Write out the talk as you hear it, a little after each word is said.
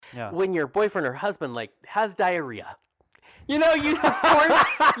when your boyfriend or husband like has diarrhea. You know, you support them.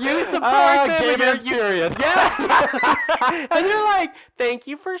 Gay man's period. Yeah. And you're like, thank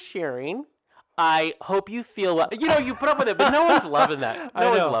you for sharing. I hope you feel well. You know, you put up with it, but no one's loving that. No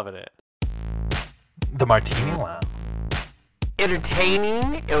one's loving it. The Martini Lounge.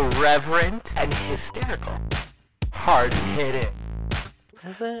 Entertaining, irreverent, and hysterical. Hard-hitting.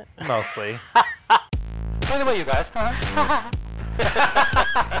 Is it? Mostly. What about you guys?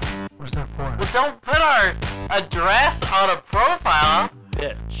 What's that for? Well, don't put our address on a profile.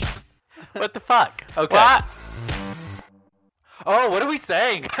 Bitch. What the fuck? Okay. What? Oh, what are we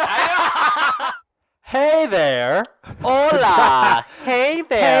saying? Hey there. Hola. Hey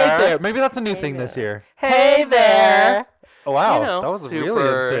there. Hey there. Maybe that's a new thing this year. Hey there. Oh, wow. You know, that was super,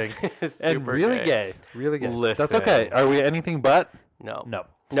 really in sync. And super really gay. gay. Really gay. Listen. That's okay. Are we anything but? No.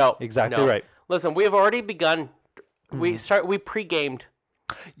 No. Exactly right. Listen, we have already begun. We pre-gamed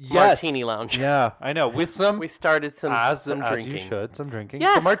Yes. Martini Lounge. Yeah, I know. With some, We started some drinking. you should, some drinking.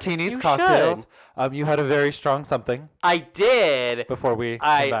 Yes, some martinis, you cocktails. You had a very strong something I did. before we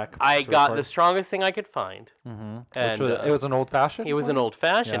came back. I to got record. the strongest thing I could find. Which was, it was an old fashioned. It was an old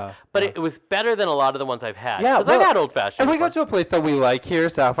fashioned, Yeah, but yeah. it was better than a lot of the ones I've had. Yeah, because I've had old fashioned. And we go to a place that we like here,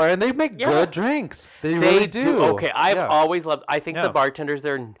 Sapphire, and they make good drinks. They really do. Okay, I've always loved. I think Yeah. the bartenders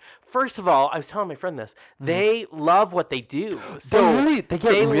there. First of all, I was telling my friend this. They love what they do. So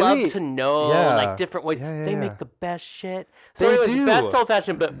they love to know like different ways. Yeah, they yeah. make the best shit. So They it was do. best old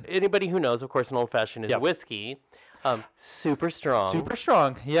fashioned. But anybody who knows, of course, an old fashioned is whiskey. Super strong. Super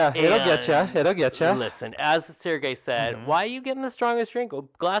strong. Yeah, it'll get ya. It'll get ya. Listen, as Sergey said, why are you getting the strongest drink? A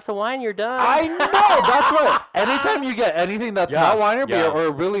glass of wine, you're done. I know. That's what. Anytime you get anything that's not wine or beer or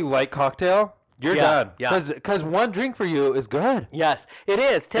a really light cocktail, you're done. Yeah. Because one drink for you is good. Yes, it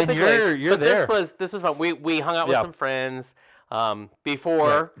is typically. You're but there. This was fun. We hung out with some friends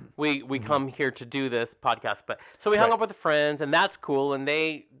before we come here to do this podcast. But so we hung up with the friends, and that's cool. And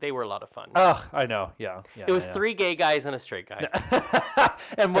they were a lot of fun. Ugh, I know. Yeah. It was 3 gay guys and a straight guy.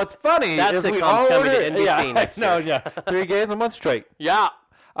 And what's funny That is we sitcom's all coming to ordered. NBC next year. No, 3 gays and 1 straight. Yeah.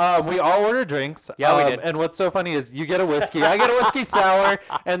 We all ordered drinks. Yeah, we did. And what's so funny is you get a whiskey, I get a whiskey sour,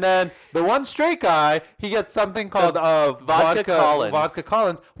 and then the one straight guy, he gets something called Vodka Collins. Vodka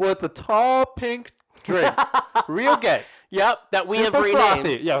Collins. Well, it's a tall pink drink. Real gay. Yep, that we have Super renamed.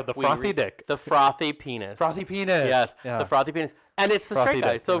 frothy. Yeah, the frothy dick. The frothy penis. Frothy penis. Yes, Yeah. the frothy penis. And it's the Frothy straight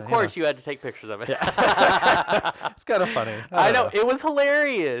guy. dick. So, of Yeah, course, you had to take pictures of it. It's kind of funny. I know. It was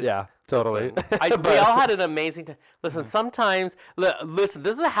hilarious. Yeah, totally. Listen, we all had an amazing time. Listen, sometimes, listen,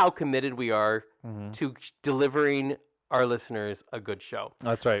 this is how committed we are to delivering our listeners a good show.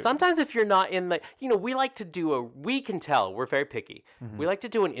 That's right. Sometimes if you're not in the, we like to do we can tell, we're very picky. We like to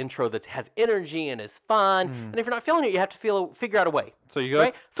do an intro that has energy and is fun. And if you're not feeling it, you have to figure out a way. So you go.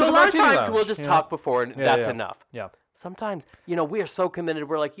 Right? So a lot of times we'll just talk before and that's enough. Yeah. Sometimes, we are so committed.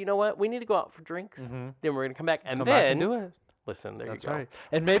 We're like, you know what? We need to go out for drinks. Then we're going to come back. And Come then back and do it. Listen, That's you go. right.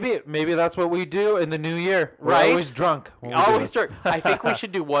 And maybe that's what we do in the new year. We're Right? always drunk. when we do Always this. drunk. I think we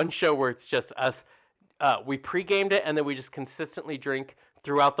should do one show where it's just us. We pre-gamed it, and then we just consistently drink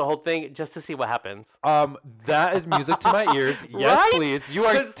throughout the whole thing just to see what happens. That is music to my ears. Yes, Right? please. You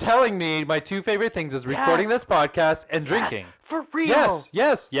are telling me my 2 favorite things is recording this podcast and drinking. For real.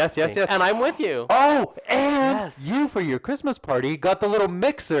 Yes. And I'm with you. Oh, and you for your Christmas party got the little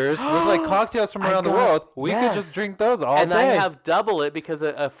mixers with like cocktails from around the world. We could just drink those all and day. I have double it because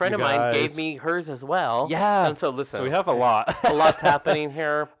a friend of mine gave me hers as well. Yeah. And so listen. So we have a lot. A lot's happening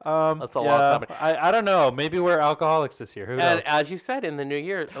here. That's a lot's happening. I don't know. Maybe we're alcoholics this year. Who knows? And as you said, in the new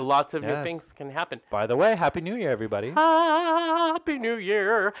year, lots of new things can happen. By the way, Happy New Year, everybody. Happy New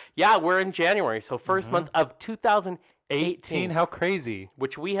Year. Yeah, we're in January. So first month of 2018. How crazy.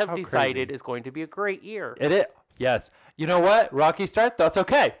 Which we have decided is going to be a great year. It is. Yes. You know what? Rocky start. That's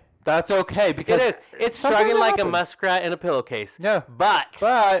okay. That's okay because it is. It's struggling like a muskrat in a pillowcase. Yeah. But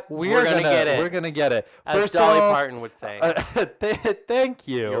we're gonna get it. We're gonna get it. As Dolly Parton would say. Thank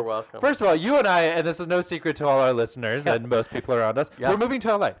you. You're welcome. First of all, you and I, and this is no secret to all our listeners and most people around us, we're moving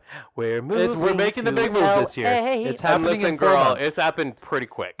to LA. We're making the big move this year. It's happening in 4 girl, months. it's happened pretty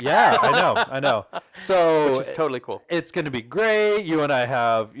quick. Yeah, I know. So which is totally cool. It's going to be great. You and I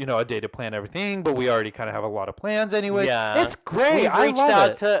have, a day to plan everything, but we already kind of have a lot of plans anyway. Yeah. It's great. We've reached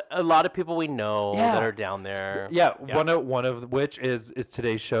out to a lot of people we know that are down there. Yeah. One of which is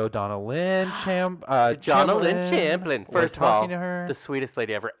today's show, Donna Lynne Donna Lynne Champlin. First of all, the sweetest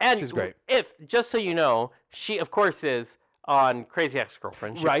lady ever. And she's great. Just so you know, she of course is on Crazy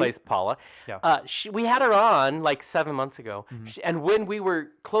Ex-Girlfriend. She plays Paula. Yeah. We had her on like 7 months ago. And when we were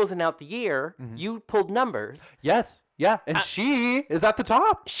closing out the year, you pulled numbers. Yes. Yeah, and she is at the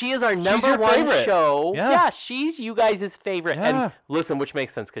top. She is our number one favorite. show. Yeah, she's you guys' favorite. Yeah. And listen, which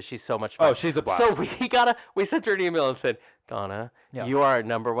makes sense because she's so much fun. Oh, she's a blast. So we sent her an email and said, Donna, you are our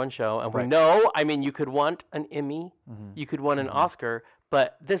number one show. And we know, I mean, you could want an Emmy, you could want an Oscar,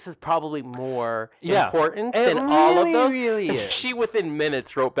 but this is probably more important than all of those. It really is. She, within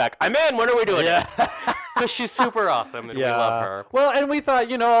minutes, wrote back, I'm in, when are we doing it? Because she's super awesome, and we love her. Well, and we thought,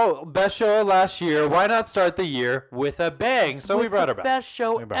 best show last year, why not start the year with a bang? So we brought her back. Best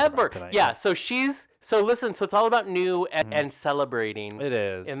show ever. Tonight, yeah, so listen, so it's all about new and celebrating. It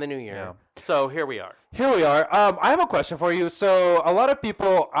is. In the new year. Yeah. So here we are. I have a question for you. So a lot of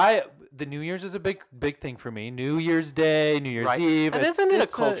people, the New Year's is a big thing for me. New Year's Day, New Year's Eve. And isn't it a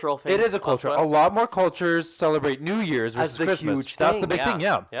cultural thing? It is a culture. A lot more cultures celebrate New Year's versus Christmas. Huge That's thing. the big thing,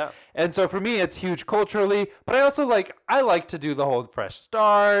 yeah. And so for me, it's huge culturally. But I also I like to do the whole fresh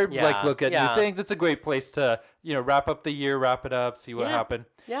start, look at new things. It's a great place to, wrap up the year, wrap it up, see what happened.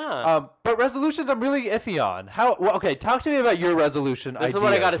 Yeah. But resolutions, I'm really iffy on. Okay, talk to me about your resolution ideas. This is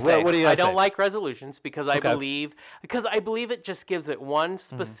what I got to say. What do you I don't like resolutions because I believe it just gives it one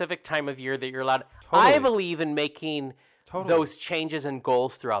specific time of year that you're allowed. I believe in making those changes and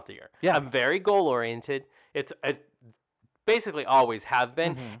goals throughout the year. Yeah. I'm very goal oriented. It's basically always have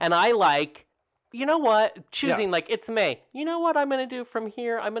been, and I like. You know what? Choosing it's May. You know what I'm going to do from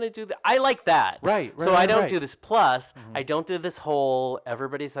here? I'm going to do that. I like that. Right. So I don't do this. Plus, I don't do this whole,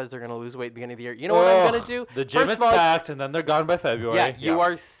 everybody says they're going to lose weight at the beginning of the year. You know what I'm going to do? The gym is packed, and then they're gone by February. Yeah, you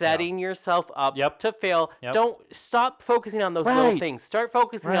are setting yourself up to fail. Don't stop focusing on those little things. Start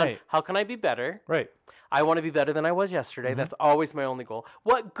focusing on how can I be better? Right. I want to be better than I was yesterday. That's always my only goal.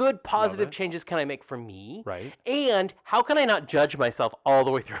 What good positive changes can I make for me? Right. And how can I not judge myself all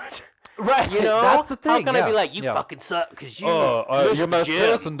the way through it? Right, that's the thing. How can I be like, you fucking suck because you missed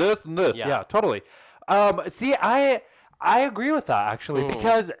this and this and this? Yeah, totally. See, I agree with that actually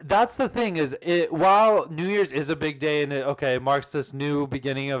because that's the thing is while New Year's is a big day and it marks this new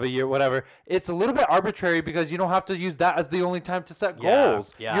beginning of a year, whatever, it's a little bit arbitrary because you don't have to use that as the only time to set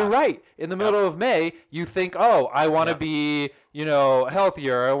goals. Yeah. You're right. In the middle of May, you think, I want to be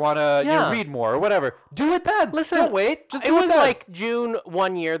healthier. I want to read more or whatever. Do it then. Listen, don't wait. Just it was like June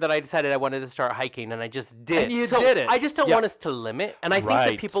one year that I decided I wanted to start hiking, and I just did. And you did it. I just don't want us to limit, and I think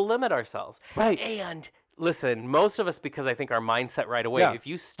that people limit ourselves. Right. And listen, most of us, because I think our mindset right away, if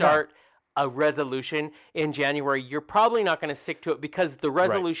you start a resolution in January, you're probably not going to stick to it because the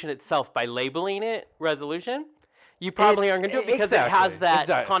resolution itself, by labeling it resolution, you probably aren't going to do it because it has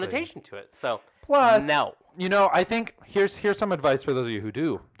that connotation to it. So plus, no. I think here's some advice for those of you who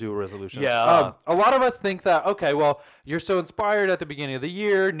do resolutions. Yeah. A lot of us think that, you're so inspired at the beginning of the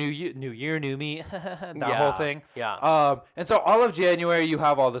year, new year, new me, that whole thing. Yeah. And so all of January you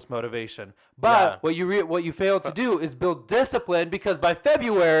have all this motivation. But what you fail to do is build discipline because by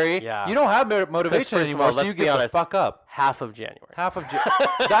February you don't have motivation anymore, so you get the fuck up. Half of January.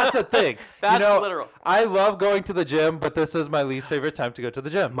 That's the thing. That's literal. I love going to the gym, but this is my least favorite time to go to the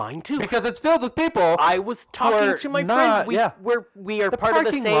gym. Mine too. Because it's filled with people. I was talking to my friend. We are part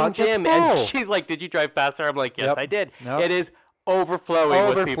of the same gym, and she's like, "Did you drive past her?" I'm like, "Yes, I did." Yep. It is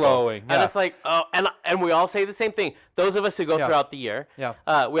overflowing with people. Yeah. And it's like, and we all say the same thing. Those of us who go throughout the year,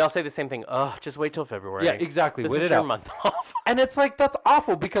 we all say the same thing. Oh, just wait till February. Yeah, exactly. This wait is it your out. month off. And it's like, that's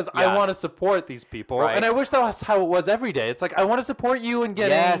awful because I want to support these people. And I wish that was how it was every day. It's like, I want to support you and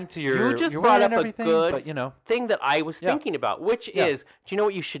getting to your You just your brought up a good thing that I was thinking about, which is, do you know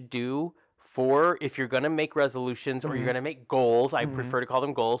what you should do for if you're going to make resolutions or you're going to make goals? I prefer to call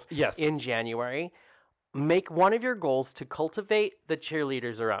them goals. Yes. In January. Make one of your goals to cultivate the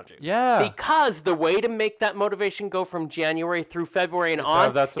cheerleaders around you. Yeah. Because the way to make that motivation go from January through February and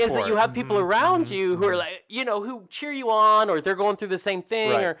on is that you have people around you who are like, who cheer you on, or they're going through the same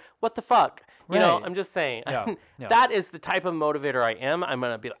thing, or what the fuck. You know, I'm just saying. That is the type of motivator I am. I'm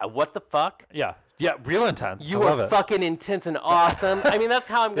going to be like, what the fuck? Yeah. Yeah, real intense. You are fucking intense and awesome. I mean, that's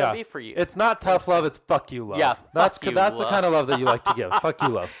how I'm going to be for you. It's not tough love, it's fuck you love. Yeah, that's the kind of love that you like to give. Fuck you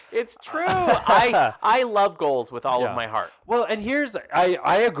love. It's true. I love goals with all of my heart. Well, and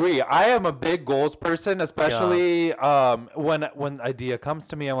I agree. I am a big goals person, especially when idea comes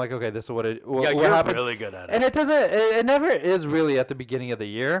to me. I'm like, okay, this is what you're happened. Really good at And it. it never is really at the beginning of the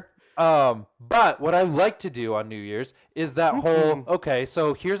year. But what I like to do on New Year's is that whole, okay,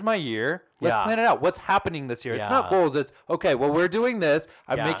 so here's my year. Let's plan it out. What's happening this year? It's not goals. It's, okay, well, we're doing this.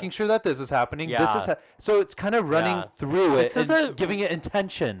 I'm making sure that this is happening. Yeah. So it's kind of running through it and giving it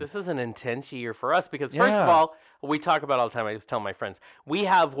intention. This is an intense year for us because, first of all, we talk about all the time. I just tell my friends, we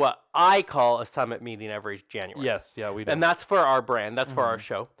have what I call a summit meeting every January. Yes, yeah, we do. And that's for our brand. That's for our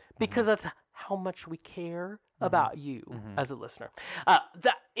show because that's how much we care about you as a listener.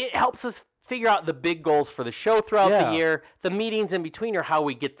 That it helps us figure out the big goals for the show throughout the year. The meetings in between are how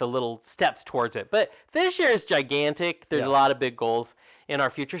we get the little steps towards it. But this year is gigantic. There's a lot of big goals in our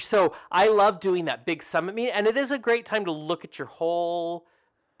future. So I love doing that big summit meeting. And it is a great time to look at your whole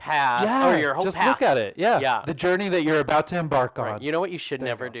path or your whole just path. look at it. Yeah. The journey that you're about to embark on. Right. You know what you should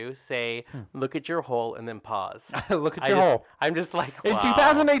never do? Say, look at your hole and then pause. Look at your hole. I'm just like, wow. In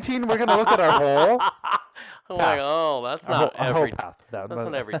 2018, we're going to look at our hole. I'm like, oh, that's not every path. That's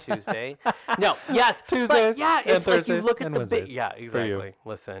not every Tuesday. No, yes. Tuesdays it's and like you look at and the Wednesdays. big. Yeah, exactly.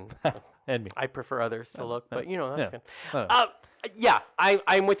 Listen. And me. I prefer others to look, but that's good.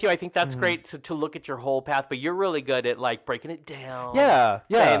 I'm with you. I think that's great to look at your whole path, but you're really good at like breaking it down. Yeah.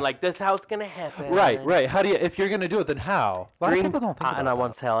 Saying like this is how it's gonna happen. Right. How do you? If you're gonna do it, then how? A lot of people don't think about and that. I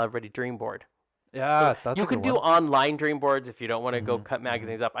want to tell everybody dream board. Yeah, that's you can do online dream boards if you don't want to go cut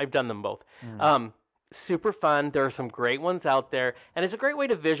magazines up. I've done them both. Super fun. There are some great ones out there, and it's a great way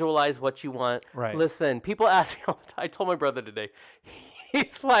to visualize what you want. Right. Listen, people ask me all the time. I told my brother today.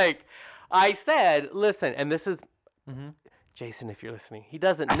 He's like, I said, listen, and this is Jason, if you're listening. He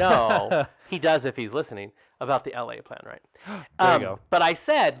doesn't know. He does if he's listening about the LA plan, right? There you go. But I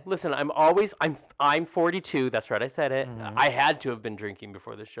said, listen, I'm 42. That's right. I said it. I had to have been drinking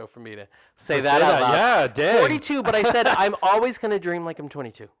before the show for me to say that out loud. Yeah, dang. 42, but I said I'm always going to dream like I'm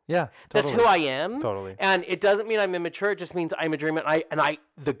 22. Yeah, totally. That's who I am. Totally. And it doesn't mean I'm immature. It just means I'm a dreamer. And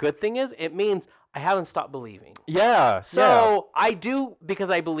the good thing is it means I haven't stopped believing. Yeah. So I do, because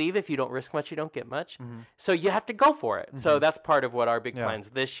I believe if you don't risk much, you don't get much. So you have to go for it. So that's part of what our big plans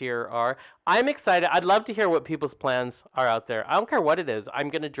this year are. I'm excited. I'd love to hear what people's plans are out there. I don't care what it is. I'm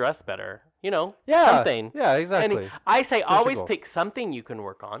going to dress better. Something. Yeah, exactly. And I say always pick something you can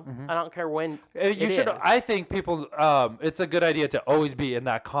work on. I don't care when you should. I think people. It's a good idea to always be in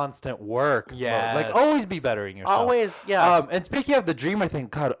that constant work. Yeah. Like always be bettering yourself. Always. Yeah. And speaking of the dream, I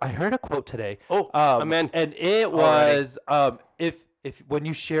think God, I heard a quote today. Amen. And it was if when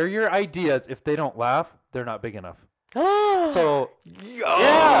you share your ideas, if they don't laugh, they're not big enough. So it's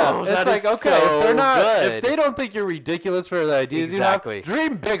like, okay, if they're not, if they don't think you're ridiculous for the ideas you have,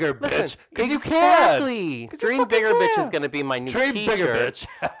 dream bigger, bitch, because you can. Exactly. Dream bigger, bitch is going to be my new Dream t-shirt. bigger, bitch.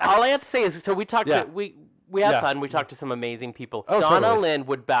 All I have to say is, so we talked to we had fun. We talked to some amazing people. Donna Lynne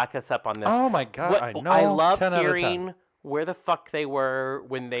would back us up on this. Oh my God, I know. I love hearing where the fuck they were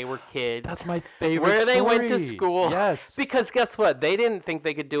when they were kids. That's my favorite Where story. they went to school. Yes. Because guess what? They didn't think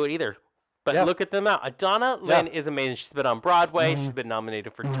they could do it either. But look at them out. Donna Lynne is amazing. She's been on Broadway. She's been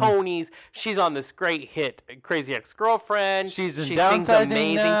nominated for Tonys. She's on this great hit, Crazy Ex-Girlfriend. She sings Downsizing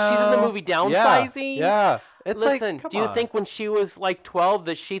amazing. now. She's in the movie Downsizing. Yeah. Listen, do you think when she was like 12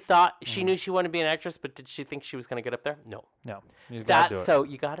 that she thought she knew she wanted to be an actress, but did she think she was going to get up there? No. You gotta do it. So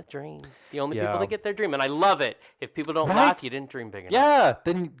you got to dream. The only people that get their dream. And I love it. If people don't laugh, you didn't dream big enough. Yeah,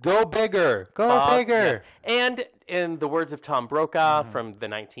 then go bigger. Go bigger. Yes. And in the words of Tom Brokaw from the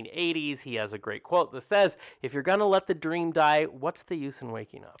 1980s, he has a great quote that says, if you're going to let the dream die, what's the use in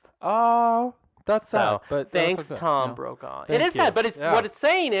waking up? Oh, that's sad. But thanks, Tom Brokaw. It is sad, but what it's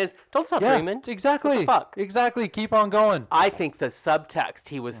saying is, don't stop dreaming. Exactly. What the fuck? Exactly. Keep on going. I think the subtext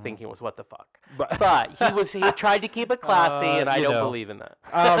he was thinking was, what the fuck? But he tried to keep it classy, and I don't believe in that.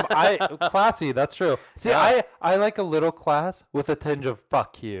 Classy, that's true. See, I like a little class with a tinge of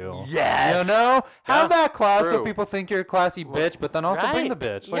fuck you. Yes. Have that class so people think you're a classy bitch, but then also bring the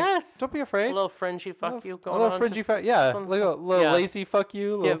bitch. Like, yes. Don't be afraid. A little fringy fuck you going on. A little fringy fuck, like a little lacy fuck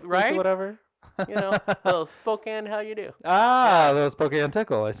you, little lacy whatever. Little Spokane, how you do? Little Spokane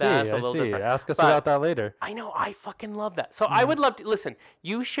tickle. I see. That's a little different. Ask us about that later. I know. I fucking love that. So I would love to listen.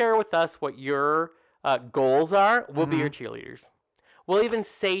 You share with us what your goals are. We'll be your cheerleaders. We'll even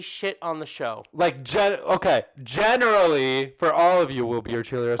say shit on the show. Like, generally, for all of you, we'll be your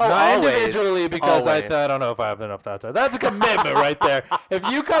cheerleaders. Oh, not always. Individually, because I don't know if I have enough that time. That's a commitment right there. If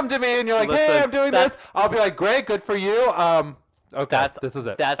you come to me and you're like, hey, I'm doing this, I'll be like, great, good for you. Okay, this is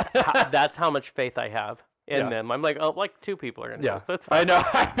it. That's how much faith I have in them. I'm like, like 2 people are going to do it, so it's fine.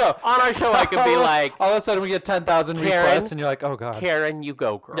 I know. On our show, I could be like... All of a sudden, we get 10,000 requests, and you're like, oh, God. Karen, you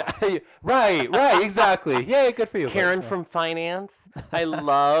go, girl. Right, exactly. Yay, good for you. Karen from finance. I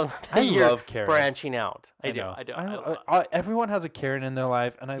love Karen. Branching out. I do. Everyone has a Karen in their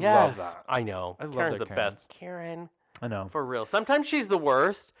life, and I love that. I know. Karen's the best. Karen. I know. For real. Sometimes she's the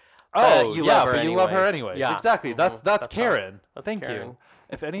worst. Oh, you love her but you love her anyway. Yeah. Exactly. That's Karen. Thank you.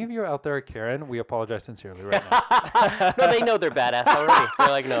 If any of you are out there are Karen, we apologize sincerely right now. No, they know they're badass already. They're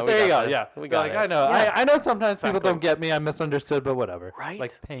like, no, there you go. This. Yeah, we got it. I know. Yeah. I know sometimes people don't get me. I'm misunderstood, but whatever. Right?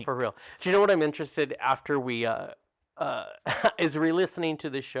 Like paint. For real. Do you know what I'm interested after we is re-listening to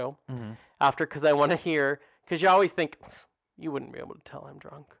this show? After, because I want to hear Because you always think, you wouldn't be able to tell I'm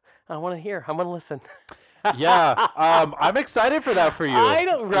drunk. I want to hear. I want to listen. Yeah, I'm excited for that for you. I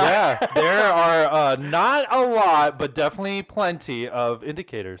don't. Right. Yeah, there are not a lot, but definitely plenty of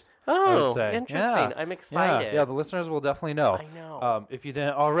indicators. I would say. Interesting. Yeah. I'm excited. Yeah, the listeners will definitely know. I know. If you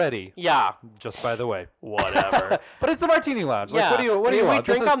didn't already. Yeah. Just by the way. Whatever. But it's the Martini Lounge. Like, yeah. what do you want?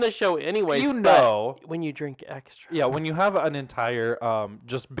 We drink on the show anyways. You know. When you drink extra. Yeah, when you have an entire,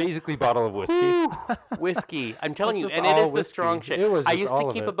 just basically bottle of whiskey. Whiskey. I'm telling you, just and it is all the strong whiskey. shit. It was I just used all to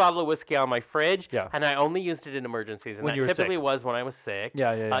of keep it. a bottle of whiskey on my fridge, Yeah. and I only used it in emergencies, and When you that were typically sick. was when I was sick.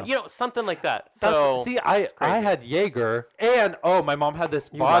 Yeah. You know, something like that. That's, So I it's crazy. had Jaeger, and my mom had this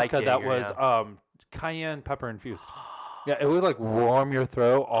You vodka like that Jaeger, was cayenne pepper infused. Yeah, it would like warm your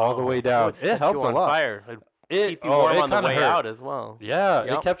throat all the way down. It helped you a on lot. Fire. Keep you warm on the way out as well. Yeah,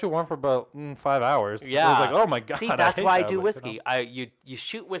 Yep. it kept you warm for about 5 hours. Yeah. It was like, oh my god. See, that's why I do but, whiskey. You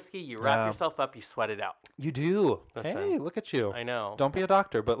shoot whiskey, you wrap yourself up, you sweat it out. You do. Listen, hey, look at you. I know. Don't be a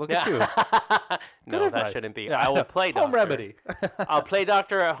doctor, but look at you. No, Good that advice. shouldn't be. Yeah. I will play doctor. Home remedy. I'll play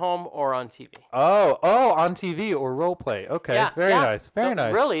doctor at home or on TV. Oh, on TV or role play. Okay, Yeah, very yeah. nice. Very The-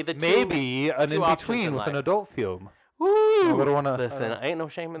 nice. really, the maybe an two in options between in with an life. adult film. Woo! Listen, ain't no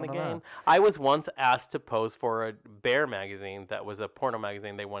shame in the I don't know. game. I was once asked to pose for a Bear magazine that was a porno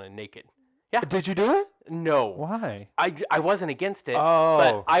magazine. They wanted naked. Yeah. Did you do it? No. Why? I wasn't against it. Oh.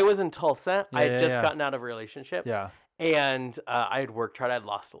 But I was in Tulsa. I had Yeah, just yeah. gotten out of a relationship. Yeah. And I had worked hard. I'd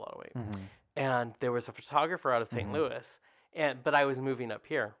lost a lot of weight. Mm-hmm. And there was a photographer out of St. Louis. But I was moving up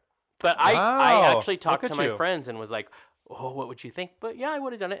here. But I Wow, actually talked look to at my you. friends and was like, oh, what would you think? But yeah, I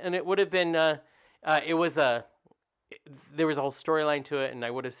would have done it. And it would have been, there was a whole storyline to it. And I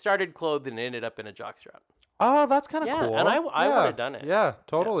would have started clothed and ended up in a jockstrap. Oh, that's kind of Yeah, cool. and I would have done it. Yeah,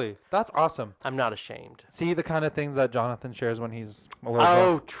 totally. That's awesome. I'm not ashamed. See the kind of things that Jonathan shares when he's a little Oh,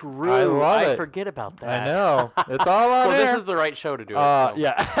 drunk. true. I love I it. forget about that. I know. It's all on Well, air. this is the right show to do it. So.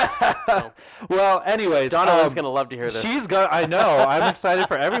 Yeah. Well, anyways. Donna Lynne's going to love to hear this. She's got. I know. I'm excited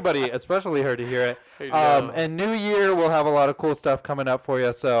for everybody, especially her, to hear it. I know. And New Year, we'll have a lot of cool stuff coming up for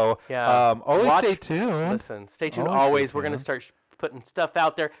you. So always stay tuned. Listen, stay tuned. Always stay We're going to tuned. start putting stuff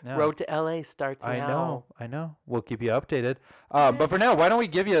out there. Yeah. Road to LA starts now. I know. We'll keep you updated. But for now, why don't we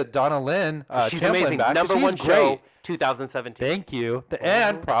give you Donna Lynne She's Champlin amazing. back? Number She's one great. show, 2017. Thank you.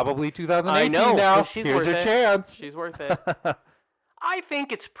 And probably 2018 I know, now. 'cause she's Here's worth your it. chance. She's worth it. I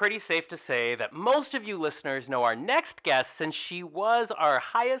think it's pretty safe to say that most of you listeners know our next guest since she was our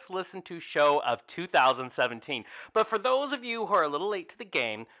highest listened to show of 2017. But for those of you who are a little late to the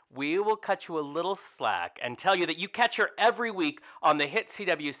game, we will cut you a little slack and tell you that you catch her every week on the hit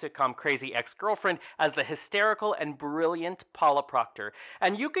CW sitcom Crazy Ex-Girlfriend as the hysterical and brilliant Paula Proctor.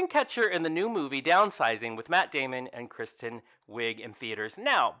 And you can catch her in the new movie Downsizing with Matt Damon and Kristen Wiig in theaters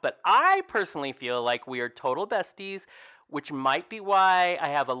now. But I personally feel like we are total besties, which might be why I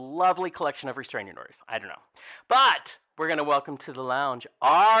have a lovely collection of restraining orders. I don't know. But we're going to welcome to the lounge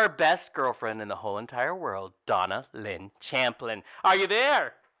our best girlfriend in the whole entire world, Donna Lynne Champlin. Are you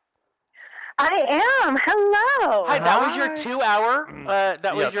there? I am. Hello. Hi, that was your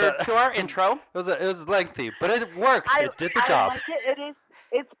 2-hour intro. It was lengthy, but it worked. It did the job. I like it.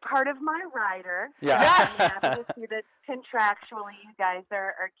 It's part of my rider. Yeah. Yes. I'm happy to see that contractually you guys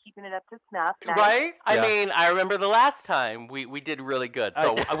are keeping it up to snuff. Nice. Right? Yeah. I mean, I remember the last time we did really good.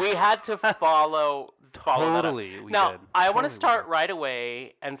 So we had to follow Totally, that up. we Now, did. I want to Totally start right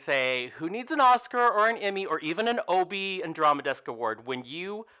away and say, who needs an Oscar or an Emmy or even an Obie and Drama Desk Award when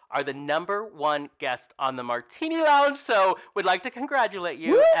you are the #1 guest on the Martini Lounge? So we'd like to congratulate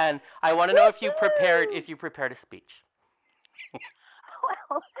you. Woo! And I want to know if you prepared a speech.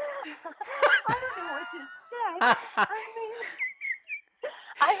 Well, I don't know what to say. I mean,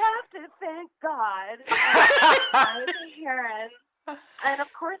 I have to thank God, and the parents, and of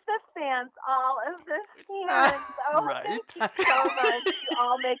course the fans, all of the fans. Oh, Right. thank you so much. You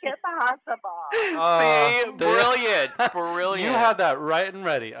all make it possible. See? Brilliant. You had that right and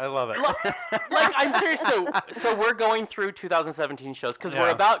ready. I love it. Like, I'm serious. So we're going through 2017 shows because we're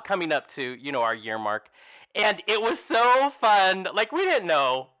Yeah. about coming up to, our year mark. And it was so fun. Like, we didn't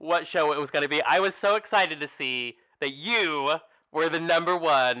know what show it was going to be. I was so excited to see that you were the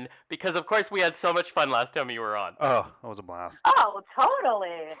 #1 because, of course, we had so much fun last time you were on. Oh, that was a blast. Oh,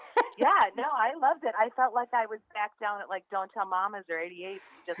 totally. Yeah, no, I loved it. I felt like I was back down at, like, Don't Tell Mamas or 88,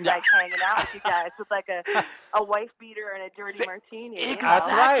 just, like, hanging out with you guys with, like, a wife beater and a dirty martini. you know? That's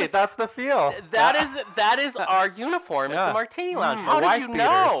right. That's the feel. That is our uniform at the Martini Lounge. How did you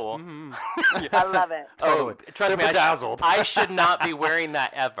know? I love it. Totally. Oh, trust me, I should not be wearing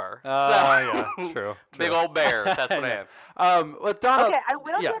that ever. Yeah, true. Big old bear. That's what I am. Well, Donna, Okay,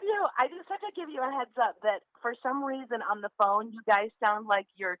 I just have to give you a heads up that for some reason on the phone, you guys sound like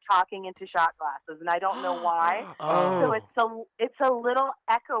you're talking into shot glasses, and I don't know why. So it's a little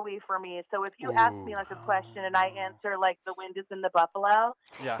echoey for me. So if you ask me like a question and I answer like the wind is in the buffalo,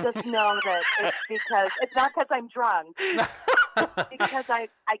 just know that it's not because I'm drunk. It's because I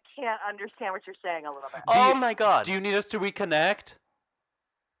can't understand what you're saying a little bit. Oh my God. Do you need us to reconnect?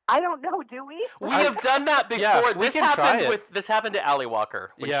 I don't know, do we? We have done that before. Yeah, This happened to Allie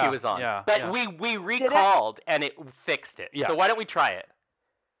Walker when she was on. Yeah, but we recalled and it fixed it. Yeah. So why don't we try it?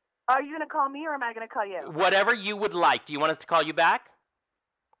 Are you going to call me or am I going to call you? Whatever you would like. Do you want us to call you back?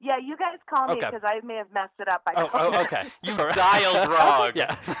 Yeah, you guys call me because I may have messed it up. Okay. You dialed wrong.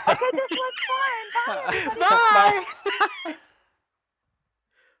 Yeah. Okay, this was fun. Bye, everybody. Bye.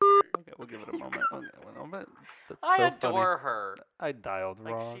 Okay, we'll give it a moment. Okay, one moment. That's I adore her. I dialed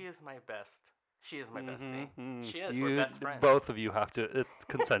wrong. Like, she is my best. She is my bestie. Mm-hmm. She is. We're best friends. Both of you have to. It's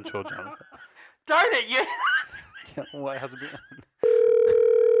consensual, Jonathan. Darn it, you. What has it been?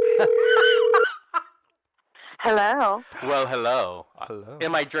 Hello. Well, hello. Hello.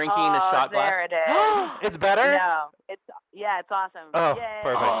 Am I drinking a shot glass? There it is. It's better? No, it's awesome. Oh, Yay.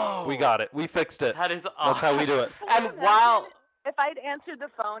 perfect. Oh. We got it. We fixed it. That is awesome. That's how we do it. And while... If I'd answered the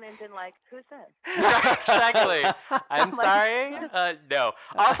phone and been like, who's this? Exactly. I'm sorry. No.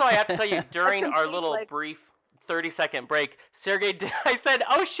 Also, I have to tell you, during our little brief 30-second break, Sergey, I said,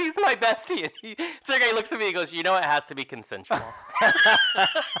 oh, she's my bestie. And Sergey looks at me and goes, you know, it has to be consensual. I'm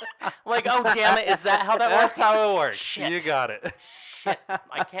like, oh, damn it. Is that how that works? That's how it works. Shit. You got it. Shit.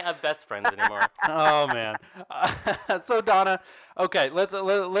 I can't have best friends anymore. Oh, man. So, Donna, okay,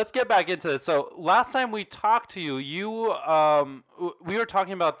 let's get back into this. So, last time we talked to you, we were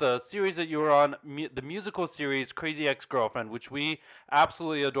talking about the series that you were on, the musical series Crazy Ex-Girlfriend, which we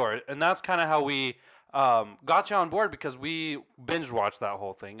absolutely adore. And that's kind of how we got you on board, because we binge watched that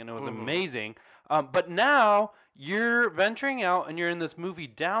whole thing, and it was amazing. But now you're venturing out, and you're in this movie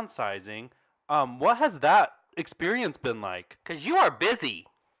Downsizing. What has that experience been like? Because you are busy.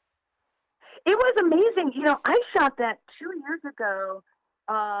 It was amazing. You know, I shot that 2 years ago,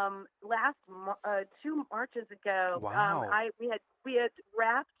 2 Marches ago. Wow. We had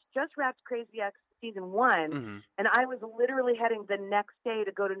just wrapped Crazy Ex season 1, and I was literally heading the next day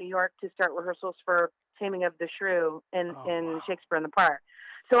to go to New York to start rehearsals for Taming of the Shrew in Shakespeare in the Park.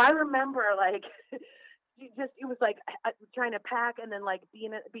 So I remember, like, it was like trying to pack and then like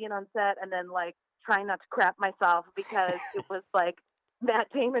being on set and then like trying not to crap myself because it was like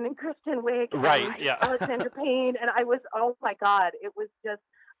Matt Damon and Kristen Wiig, Alexander Payne, and I was, oh my God, it was just,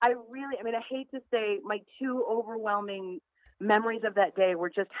 I hate to say my 2 overwhelming memories of that day were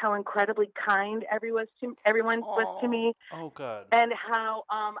just how incredibly kind everyone was to me. Oh, God. And how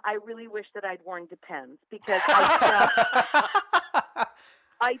I really wish that I'd worn Depends, because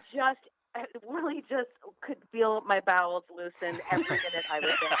I really just could feel my bowels loosened every minute I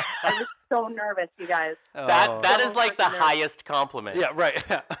was there. I was so nervous, you guys. That is like the highest compliment. Yeah, right.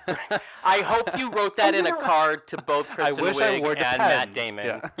 I hope you wrote that in a card to both Kristen Wiig and Matt Damon.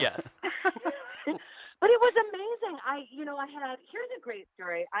 Yeah. Yes. But it was amazing. Here's a great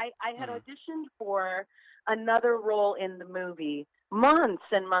story. I had auditioned for another role in the movie months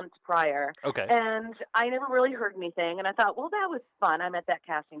and months prior. Okay. And I never really heard anything. And I thought, well, that was fun. I met that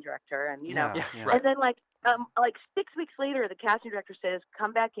casting director, and Right. And then like 6 weeks later, the casting director says,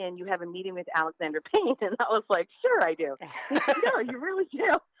 "Come back in. You have a meeting with Alexander Payne." And I was like, "Sure, I do." No, you really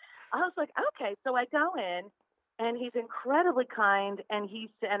do. I was like, "Okay." So I go in, and he's incredibly kind. And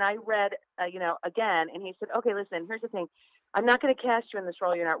I read, again, and he said, "Okay, listen. Here's the thing. I'm not going to cast you in this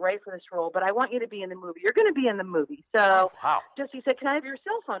role. You're not right for this role, but I want you to be in the movie. You're going to be in the movie." So he said, "Can I have your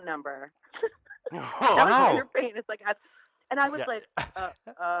cell phone number?" Alexander Payne is like, and I was like,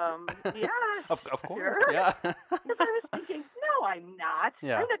 yeah. Of course, sure. yeah. Because I was thinking, no, I'm not.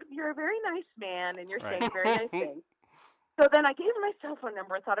 Yeah. You're a very nice man, and you're saying very nice things. So then I gave him my cell phone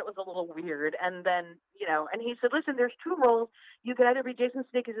number. I thought it was a little weird. And then, and he said, "Listen, there's 2 roles. You could either be Jason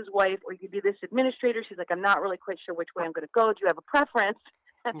Sudeikis' wife, or you could be this administrator." She's like, "I'm not really quite sure which way I'm going to go. Do you have a preference?"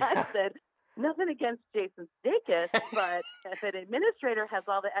 And I said, "Nothing against Jason Sudeikis, but if an administrator has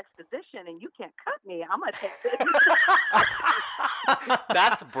all the exposition and you can't cut me, I'm going to take this."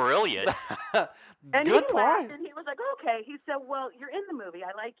 That's brilliant. And Good he point. laughed, and he was like, "Okay." He said, "Well, you're in the movie.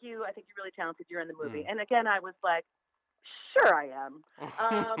 I like you. I think you're really talented. You're in the movie." And again, I was like, "Sure I am."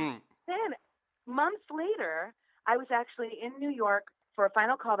 Then months later, I was actually in New York for a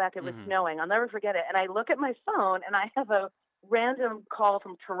final callback. It was snowing. I'll never forget it. And I look at my phone, and I have a random call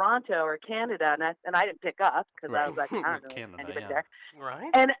from Toronto or Canada, and I didn't pick up because I was like, I don't know anybody there. Right.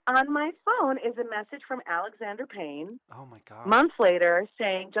 And on my phone is a message from Alexander Payne. Oh my God. Months later,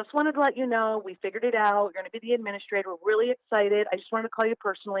 saying, "Just wanted to let you know we figured it out. You're going to be the administrator. We're really excited. I just wanted to call you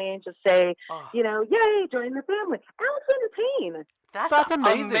personally and just say, yay, join the family." Alexander Payne. That's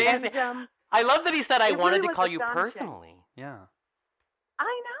amazing. And, I love that he said, "I wanted really to call you personally." Yeah.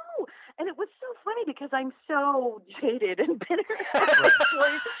 I know. And it was so funny because I'm so jaded and bitter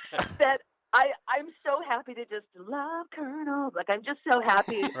that I'm so happy to just love Colonel. Like, I'm just so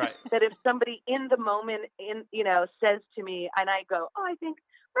happy that if somebody in the moment, says to me, and I go, I think,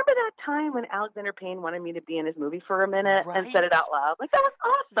 remember that time when Alexander Payne wanted me to be in his movie for a minute and said it out loud? Like, that was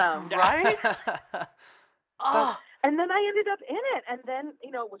awesome. Right? And then I ended up in it. And then,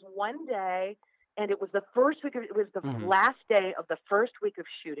 it was one day, and it was the last day of the first week of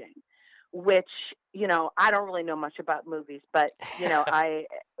shooting, which, I don't really know much about movies, but,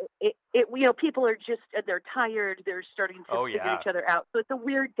 people are just, they're tired. They're starting to figure each other out. So it's a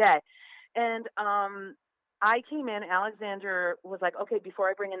weird day. And I came in, Alexander was like, okay, before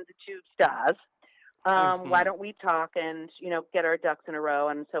I bring in the two stars, why don't we talk and, get our ducks in a row?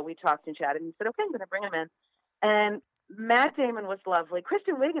 And so we talked and chatted, and he said, okay, I'm going to bring him in. And Matt Damon was lovely.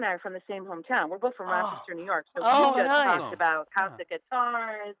 Kristen Wiig and I are from the same hometown. We're both from Rochester, New York. So we just talked about House of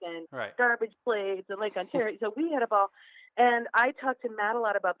Guitars and Garbage Plates and Lake Ontario. So we had a ball. And I talked to Matt a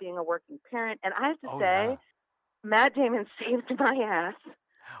lot about being a working parent. And I have to say, Matt Damon saved my ass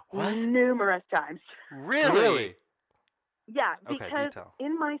numerous times. Really? Yeah, because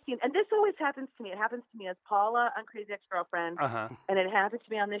in my scene, and this always happens to me. It happens to me as Paula on Crazy Ex-Girlfriend, and it happens to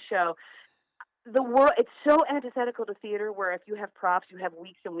me on this show. The world, it's so antithetical to theater where if you have props, you have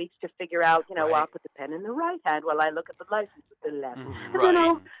weeks and weeks to figure out, well, I'll put the pen in the right hand while I look at the license with the left. And then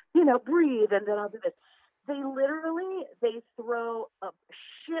I'll, breathe, and then I'll do this. They throw a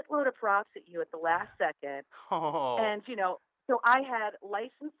shitload of props at you at the last second. And, so I had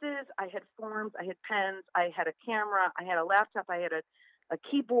licenses, I had forms, I had pens, I had a camera, I had a laptop, I had a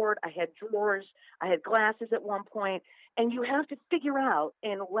keyboard, I had drawers, I had glasses at one point. And you have to figure out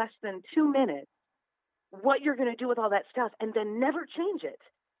in less than 2 minutes what you're going to do with all that stuff and then never change it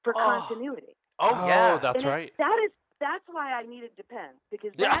for continuity. Oh, yeah. That's right. That's why I needed Depends,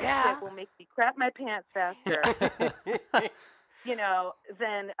 because that shit will make me crap my pants faster,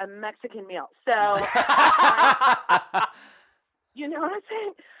 than a Mexican meal. So, you know what I'm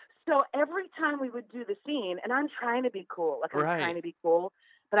saying? So every time we would do the scene, and I'm trying to be cool,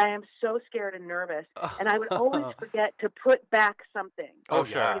 but I am so scared and nervous, and I would always forget to put back something. Oh,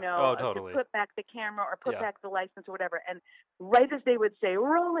 sure. Totally. To put back the camera or put back the license or whatever. And right as they would say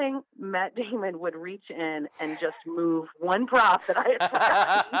rolling, Matt Damon would reach in and just move one prop that I had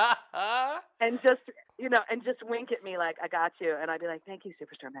forgotten, and just wink at me like, I got you. And I'd be like, thank you,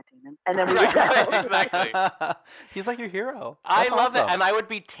 superstar Matt Damon. And then we would go. Exactly. He's like your hero. I love it. And I would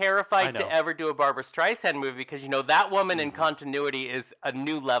be terrified to ever do a Barbra Streisand movie because, that woman in continuity is a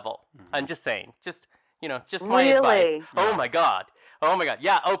new level. I'm just saying. Just my advice. Oh, my God.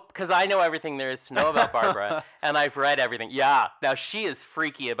 Yeah. Oh, because I know everything there is to know about Barbara, and I've read everything. Yeah. Now, she is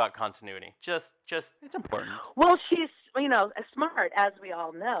freaky about continuity. Just it's important. Well, she's, smart, as we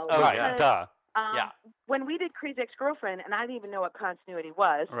all know. Oh, right. Duh. When we did Crazy Ex-Girlfriend, and I didn't even know what continuity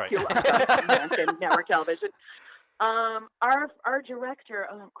was. Right. Network television. Our director,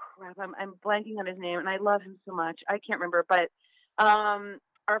 oh crap, I'm blanking on his name, and I love him so much. I can't remember, but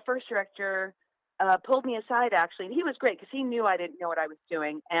our first director pulled me aside, actually, and he was great because he knew I didn't know what I was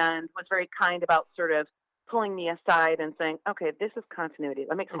doing and was very kind about sort of pulling me aside and saying, okay, this is continuity.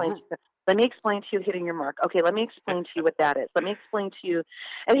 Let me explain to you. Let me explain to you hitting your mark. Okay, let me explain to you what that is. Let me explain to you.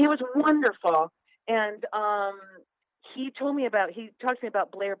 And he was wonderful. And he talked to me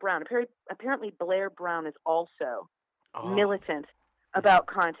about Blair Brown. Apparently Blair Brown is also militant about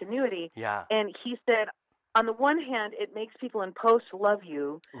continuity. Yeah. And he said, on the one hand, it makes people in post love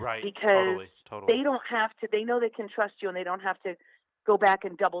you. Right. Because totally. they don't have to, they know they can trust you and they don't have to go back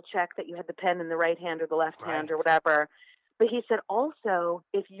and double check that you had the pen in the right hand or the left hand or whatever. But he said also,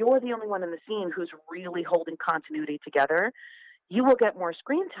 if you're the only one in the scene who's really holding continuity together, you will get more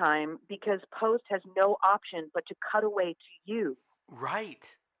screen time because post has no option but to cut away to you.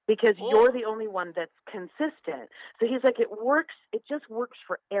 Right. Because you're the only one that's consistent. So he's like, it just works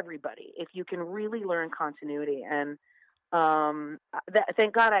for everybody if you can really learn continuity. And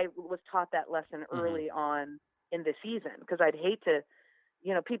thank God I was taught that lesson early on in the season, because I'd hate to,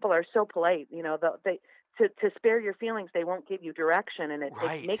 people are so polite, to spare your feelings, they won't give you direction, and it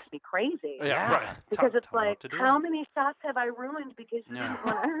makes me crazy. Yeah, right. Because it's like, how many shots have I ruined because you didn't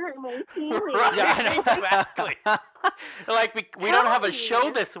want to hurt my feelings? Right. Yeah, I know, exactly. Like, we don't have a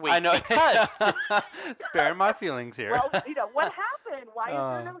show this week. I know. Because sparing my feelings here. Well, what happened? Why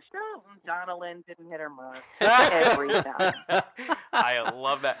is there no show? Donna Lynne didn't hit her mark every time. I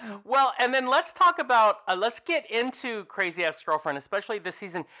love that. Well, and then let's talk about, let's get into Crazy Ex-Girlfriend, especially this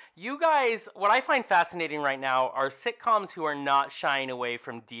season. You guys, what I find fascinating right now are sitcoms who are not shying away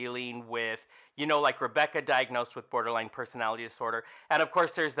from dealing with, like Rebecca diagnosed with borderline personality disorder. And of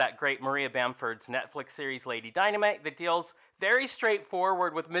course, there's that great Maria Bamford's Netflix series, Lady Dynamite, that deals very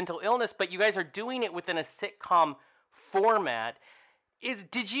straightforward with mental illness, but you guys are doing it within a sitcom format.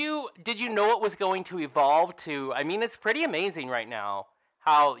 Did you know it was going to evolve to, I mean, it's pretty amazing right now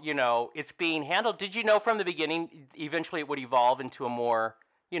how, it's being handled. Did you know from the beginning, eventually it would evolve into a more,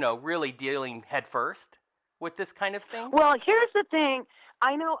 really dealing head first with this kind of thing? Well, here's the thing.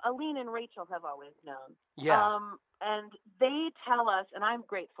 I know Aline and Rachel have always known. Yeah. And they tell us, and I'm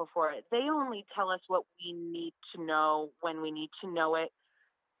grateful for it, they only tell us what we need to know when we need to know it.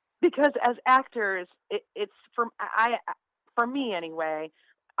 Because as actors, it's for me anyway,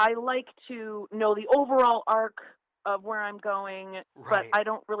 I like to know the overall arc of where I'm going, but I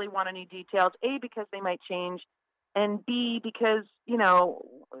don't really want any details. A, because they might change, and B, because, in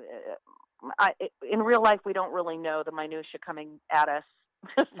real life, we don't really know the minutia coming at us.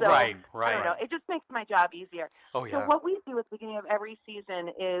 So, right. I don't know. It just makes my job easier. Oh, yeah. So what we do at the beginning of every season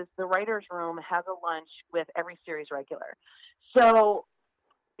is the writer's room has a lunch with every series regular. So,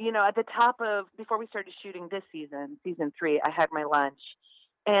 at the top of, before we started shooting this season 3, I had my lunch.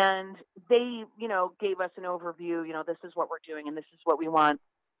 And they, gave us an overview, this is what we're doing and this is what we want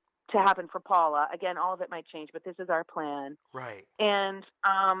to happen for Paula. Again, all of it might change, but this is our plan. Right. And,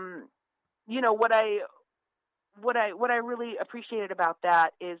 what I really appreciated about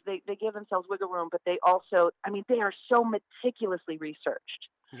that is they give themselves wiggle room, but they also, they are so meticulously researched.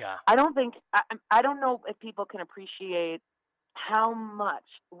 Yeah. I don't know if people can appreciate how much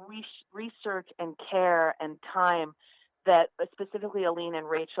research and care and time that specifically Aline and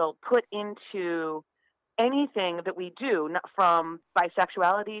Rachel put into anything that we do, not from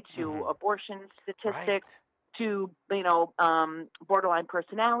bisexuality to abortion statistics to, borderline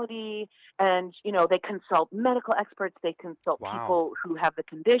personality. And, they consult medical experts. They consult people who have the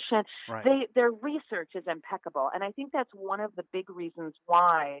condition. Right. Their research is impeccable. And I think that's one of the big reasons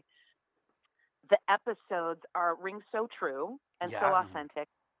why the episodes ring so true and so authentic.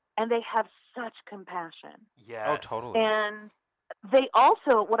 And they have such compassion. Yes. Oh, totally. And they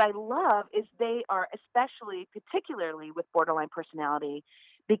also, what I love is they are, particularly with borderline personality,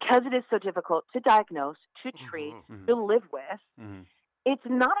 because it is so difficult to diagnose, to treat, to live with, it's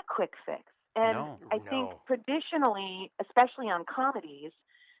not a quick fix. And I think traditionally, especially on comedies,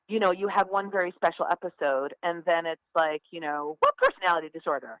 you have one very special episode, and then it's like, what personality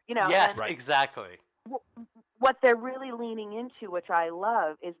disorder? Yes, exactly. What they're really leaning into, which I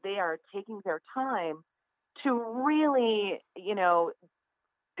love, is they are taking their time to really,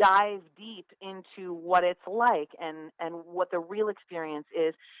 dive deep into what it's like and what the real experience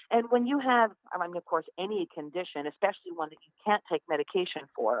is. And when you have, of course, any condition, especially one that you can't take medication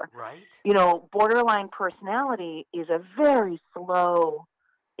for, borderline personality is a very slow,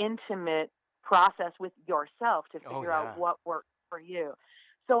 intimate process with yourself to figure out what works for you.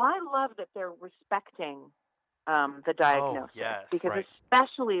 So I love that they're respecting the diagnosis, because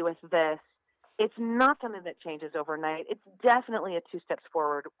especially with this, it's not something that changes overnight. It's definitely a 2 steps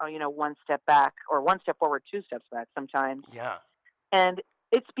forward, one step back, or 1 step forward, 2 steps back sometimes. Yeah. And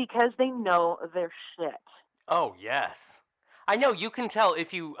it's because they know their shit. Oh, yes. I know you can tell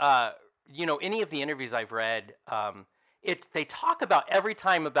if you, any of the interviews I've read, they talk about every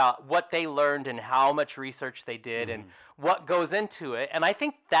time about what they learned and how much research they did and what goes into it. And I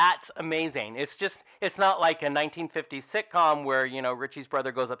think that's amazing. It's not like a 1950s sitcom where, Richie's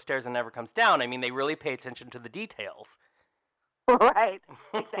brother goes upstairs and never comes down. They really pay attention to the details. Right.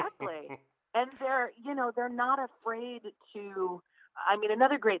 Exactly. And they're not afraid to,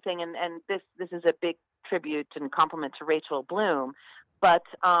 another great thing, and this is a big tribute and compliment to Rachel Bloom, but,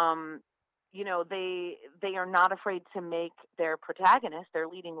 they are not afraid to make their protagonist, their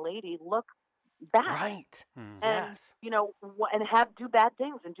leading lady, look bad. Right. And, and do bad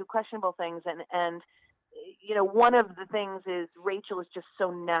things and do questionable things. And one of the things is Rachel is just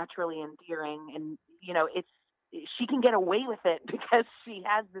so naturally endearing, and, she can get away with it because she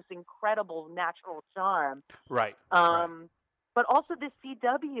has this incredible natural charm. Right. But also this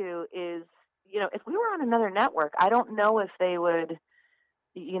CW is, if we were on another network, I don't know if they would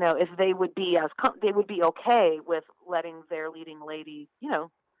if they would be they would be okay with letting their leading lady,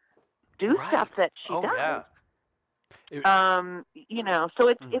 do stuff that she does. Yeah. So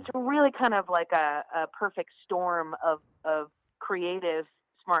it's really kind of like a perfect storm of creative,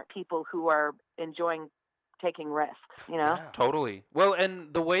 smart people who are enjoying taking risks, Yeah, totally. Well,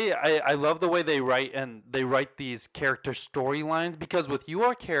 and the way I love the way they write these character storylines, because with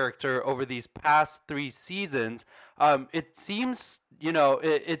your character over these past 3 seasons, it seems,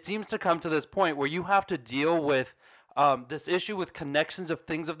 it seems to come to this point where you have to deal with this issue with connections of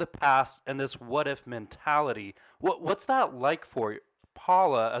things of the past and this what if mentality. What's that like for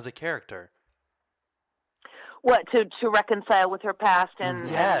Paula as a character? What, to reconcile with her past and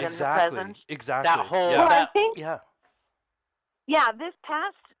yeah, and exactly. the present? Exactly. That whole I think this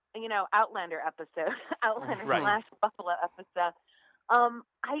past Outlander episode, Outlander / Buffalo episode,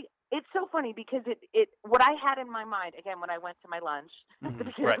 it's so funny because it what I had in my mind, again, when I went to my lunch at the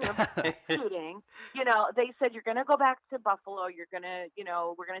beginning of shooting, they said, you're going to go back to Buffalo, you're going to,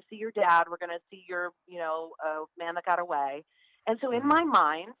 we're going to see your dad, we're going to see your, man that got away. And so in my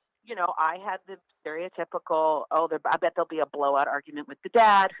mind, I had the stereotypical, I bet there'll be a blowout argument with the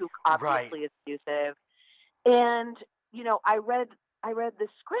dad, who obviously is abusive. And, I read the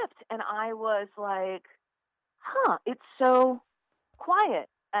script and I was like, it's so quiet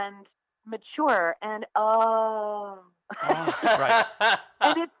and mature and right.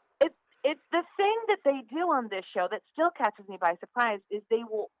 And it's the thing that they do on this show that still catches me by surprise is they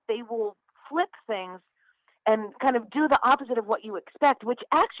will flip things and kind of do the opposite of what you expect, which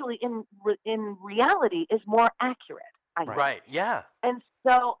actually in reality is more accurate. I think. Right. Yeah. And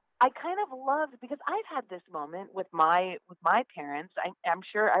so I kind of loved, because I've had this moment with my parents. I'm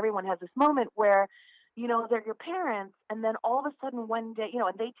sure everyone has this moment where, they're your parents, and then all of a sudden one day,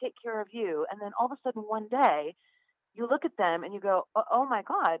 and they take care of you, and then all of a sudden one day, you look at them and you go, oh my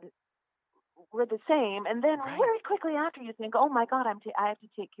God, we're the same. And then very quickly after, you think, oh my God, I have to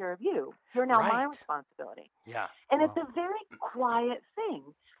take care of you. You're now my responsibility. Yeah. And it's a very quiet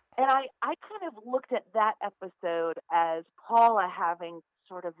thing. And I kind of looked at that episode as Paula having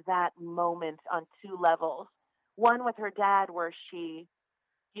sort of that moment on 2 levels. One with her dad, where she,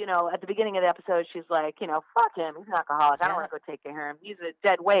 at the beginning of the episode, she's like, fuck him. He's an alcoholic. I don't want to go take care of him. He's a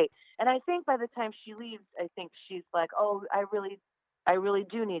dead weight. And I think by the time she leaves, I think she's like, oh, I really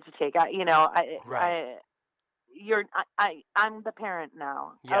do need to take. I'm the parent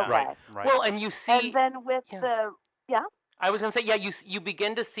now. Yeah. Okay. Right. Well, and you see, and then with I was going to say, you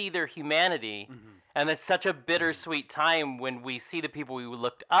begin to see their humanity, and it's such a bittersweet time when we see the people we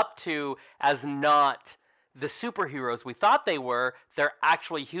looked up to as not the superheroes we thought they were. They're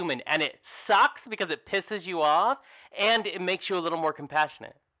actually human, and it sucks because it pisses you off, and it makes you a little more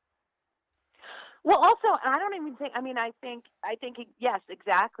compassionate. Well, also, I don't even think, I think, yes,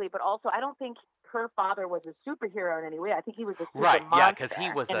 exactly, but also I don't think her father was a superhero in any way. I think he was a super monster because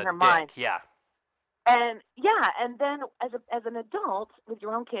he was in a her dick, mind. yeah. And then as an adult with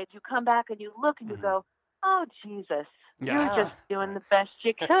your own kids, you come back and you look and you go, oh, Jesus, you're just doing the best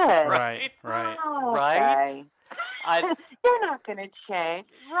you could. Right. Oh, Right. okay. You're not going to change.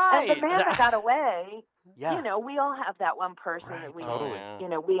 Right. And the man that got away, we all have that one person that we, totally.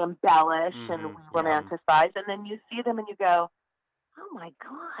 We embellish and we romanticize, and then you see them and you go, oh my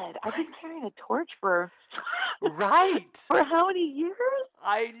God, I've been carrying a torch for for how many years?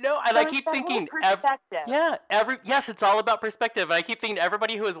 I know, and I keep thinking, it's all about perspective. And I keep thinking,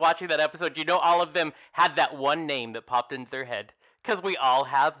 everybody who is watching that episode, all of them had that one name that popped into their head, because we all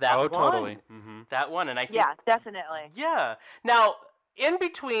have that one. Oh, totally. That one, and I think, definitely. Yeah. Now, in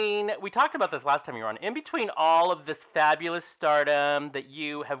between, we talked about this last time you were on, in between all of this fabulous stardom that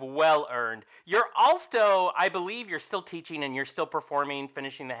you have well earned, you're also, I believe you're still teaching and you're still performing,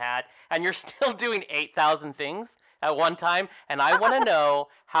 finishing the hat, and you're still doing 8,000 things at one time, and I want to know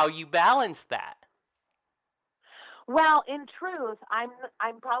how you balance that. Well, in truth, I'm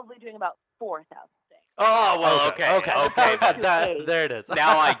probably doing about 4,000 things. Oh, well, okay. There it is.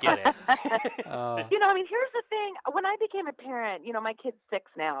 Now I get it. Here's the thing. When I became a parent, my kid's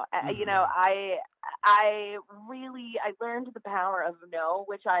 6 now. I learned the power of no,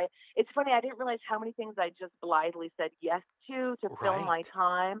 it's funny, I didn't realize how many things I just blithely said yes to fill my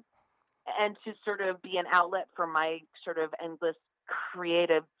time and to sort of be an outlet for my sort of endless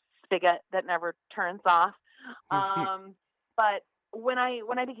creative spigot that never turns off. But when I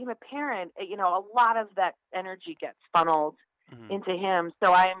became a parent, a lot of that energy gets funneled into him.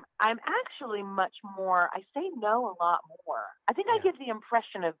 So I'm actually much more, I say no a lot more. I think I give the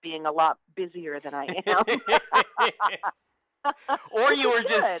impression of being a lot busier than I am. Or you were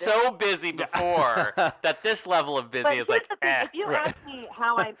just so busy before that this level of busy is like, If you ask me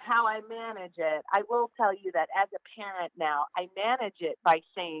how I manage it, I will tell you that as a parent now, I manage it by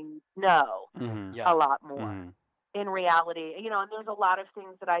saying no a lot more. Mm-hmm. In reality, and there's a lot of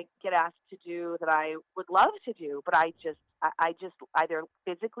things that I get asked to do that I would love to do, but I just either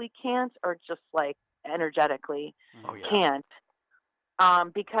physically can't or just like energetically can't,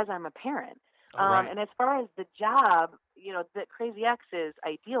 because I'm a parent. And as far as the job, that Crazy X is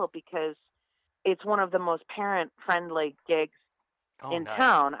ideal because it's one of the most parent-friendly gigs in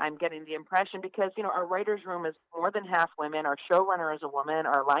town. I'm getting the impression because, our writer's room is more than half women. Our showrunner is a woman.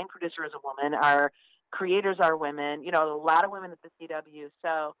 Our line producer is a woman. Our creators are women. A lot of women at the CW.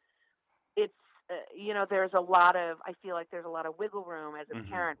 So it's, there's a lot of, I feel like there's a lot of wiggle room as a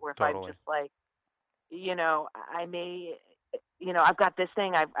parent where if I'm just like, I may... I've got this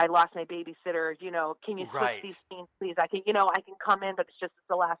thing. I lost my babysitter. Can you switch these scenes, please? I can come in, but it's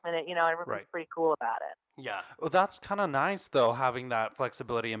the last minute. Everybody's pretty cool about it. Yeah. Well, that's kind of nice though, having that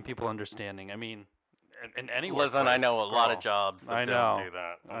flexibility and people understanding. I mean, in any workplace. Listen, I know a lot of jobs that don't do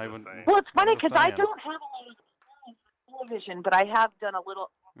that. Well, it's funny because I don't have a lot of experience with television, but I have done a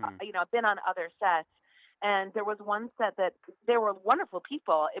little. I've been on other sets. And there was one set that there were wonderful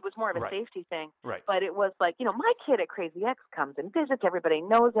people. It was more of a safety thing. Right. But it was like, my kid at Crazy X comes and visits. Everybody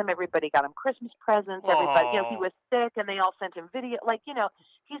knows him. Everybody got him Christmas presents. Everybody, he was sick and they all sent him video. Like,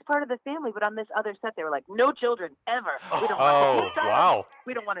 he's part of the family. But on this other set, they were like, no children ever. We don't want to wow.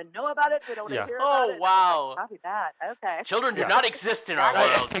 We don't want to know about it. We don't want to hear about it. Oh, wow. Copy that. Okay. Children do not exist in our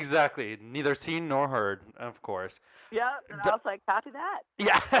world. Exactly. Neither seen nor heard, of course. Yeah, and I was like, copy that.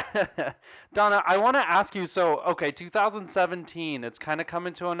 Yeah. Donna, I want to ask you, 2017, it's kind of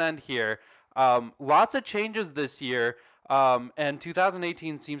coming to an end here. Lots of changes this year, and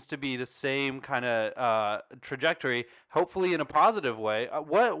 2018 seems to be the same kind of trajectory, hopefully in a positive way.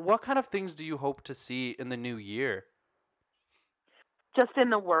 What kind of things do you hope to see in the new year? Just in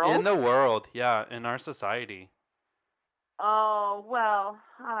the world? In the world, yeah, in our society. Oh, well,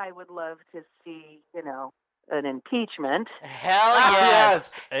 I would love to see, an impeachment. Hell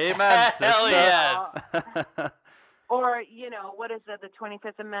yes. Amen, sister. Hell yes. Or, what is it, the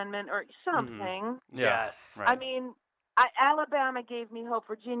 25th Amendment or something. Mm-hmm. Yes. Right. I mean, Alabama gave me hope.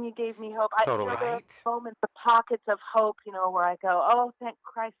 Virginia gave me hope. Totally. There are moments, the pockets of hope, where I go, oh, thank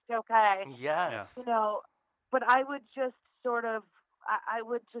Christ, okay. Yes. But I would just I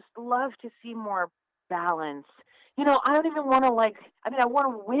would just love to see more balance. I don't even want to I want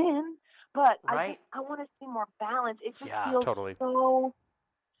to win. But I want to see more balance. It just feels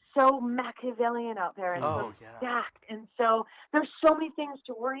so Machiavellian out there and so stacked. And so there's so many things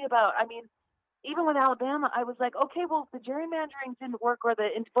to worry about. I mean, even with Alabama, I was like, okay, well, if the gerrymandering didn't work or the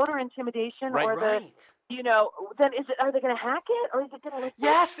voter intimidation or the, then are they going to hack it or is it going to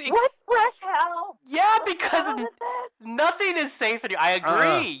what fresh hell? Yeah, because nothing is safe anymore. I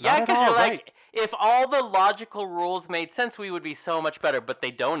agree. Because you're like, if all the logical rules made sense, we would be so much better, but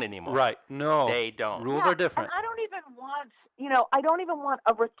they don't anymore. Right. No. They don't. Rules are different. And I don't even want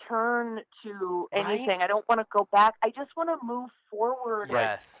a return to anything. I don't want to go back. I just want to move forward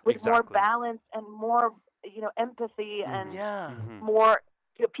with more balance and more, empathy and more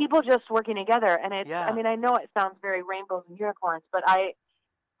people just working together. And it's, I mean, I know it sounds very rainbows and unicorns, but I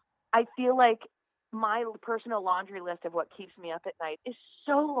feel like my personal laundry list of what keeps me up at night is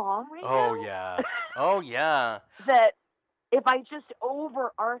so long right now. Oh, yeah. That if I just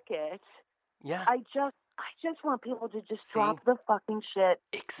overarch it, I just want people to just drop the fucking shit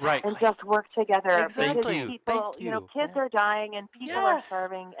and just work together. Exactly. Because people, kids are dying and people are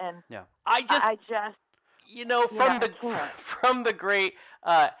starving, and I just from the great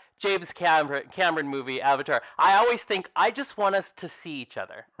James Cameron movie Avatar, I always think I just want us to see each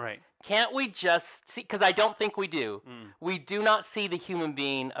other. Right. Can't we just see? Because I don't think we do. We do not see the human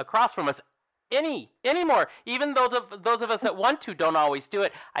being across from us anymore. Even those of us that want to don't always do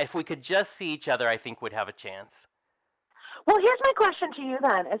it. If we could just see each other, I think we'd have a chance. Well, here's my question to you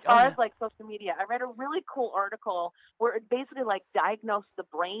then. As far as social media, I read a really cool article where it basically diagnosed the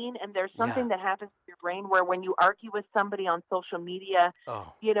brain, and there's something that happens to your brain where when you argue with somebody on social media,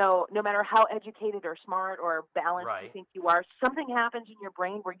 no matter how educated or smart or balanced you think you are, something happens in your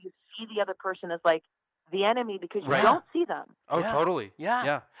brain where you see the other person as the enemy because you don't see them. Oh, totally.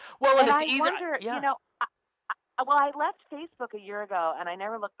 Yeah. Well, and it's easy. Wonder, I left Facebook a year ago and I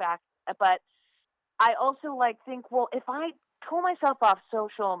never looked back, but I also think, well, if I pull myself off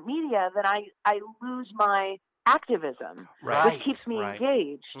social media, then I lose my activism, which keeps me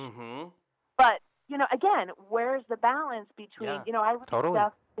engaged. Mm-hmm. But, again, where's the balance between, I was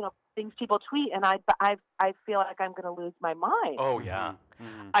Steph things people tweet, and I feel like I'm going to lose my mind. Oh yeah,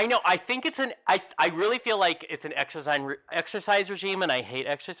 I know. I think it's I really feel like it's an exercise regime, and I hate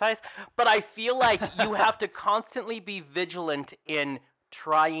exercise. But I feel like you have to constantly be vigilant in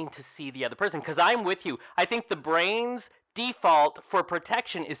trying to see the other person. Because I'm with you. I think the brain's default for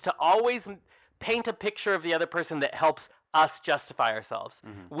protection is to always paint a picture of the other person that helps us justify ourselves.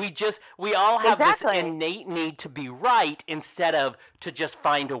 We all have this innate need to be right instead of to just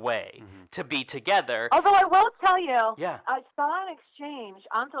find a way to be together. Although I will tell you, yeah. I saw an exchange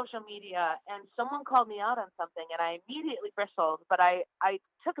on social media, and someone called me out on something, and I immediately bristled, but I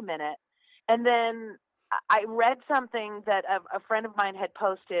took a minute, and then I read something that a friend of mine had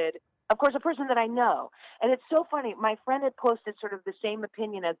posted, of course, a person that I know. And it's so funny. My friend had posted sort of the same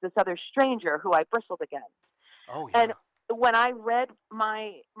opinion as this other stranger who I bristled against. Oh, yeah. And when I read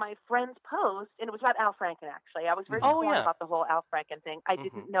my friend's post, and it was about Al Franken, actually. I was very concerned about the whole Al Franken thing. I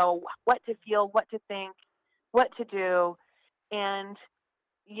didn't know what to feel, what to think, what to do. And,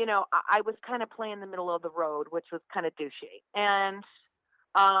 I was kind of playing the middle of the road, which was kind of douchey. And,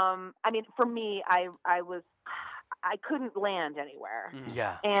 for me, I couldn't land anywhere.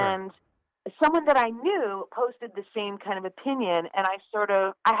 Yeah. And someone that I knew posted the same kind of opinion, and I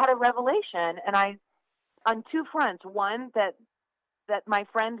had a revelation, and on two fronts. One, that my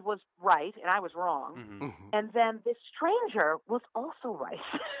friend was right and I was wrong. And then this stranger was also right.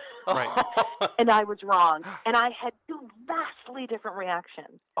 And I was wrong. And I had two vastly different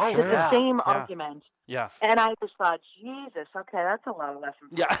reactions to the same argument. Yeah. And I just thought, Jesus, okay, that's a lot of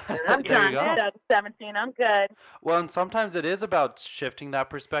lessons. Yeah. I'm done. 2017, I'm good. Well, and sometimes it is about shifting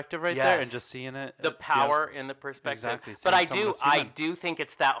that perspective there and just seeing it. The power in the perspective. Exactly. But I do think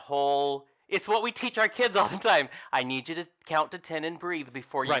it's that whole... It's what we teach our kids all the time. I need you to count to 10 and breathe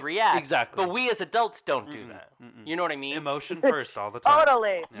before you react. Exactly. But we as adults don't do that. You know what I mean? Emotion first all the time.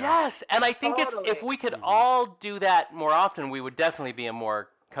 Totally. Yeah. Yes. And I think if we could all do that more often, we would definitely be a more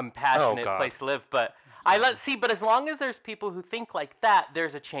compassionate place to live. But but as long as there's people who think like that,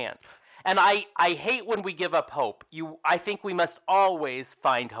 there's a chance. And I hate when we give up hope. I think we must always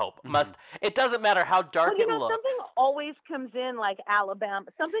find hope. It doesn't matter how dark it looks. Something always comes in like Alabama.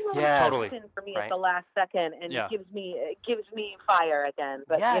 Something always comes in for me at the last second, and it gives me fire again.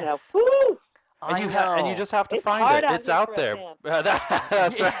 But woo! And you just have to find it. It's out there.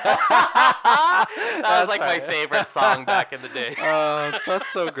 That's right. That was like my favorite song back in the day.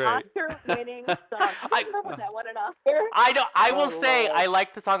 That's so great. Oscar-winning song. I remember that won an Oscar. I will say I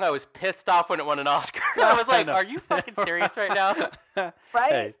liked the song. I was pissed off when it won an Oscar. I was like, "Are you fucking serious right now?" Right?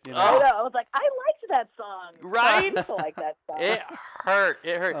 Hey, I was like, I liked that song. Right? I like that song. It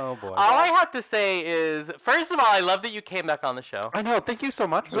hurt. Oh boy. All I have to say is, first of all, I love that you came back on the show. I know. Thank you so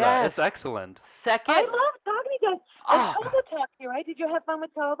much for that. It's excellent. Second, I love talking to you guys. Tova talked to you, right? Did you have fun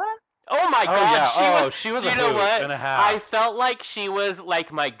with Tova? Oh my God, she was you a know hoot what? and a half. I felt like she was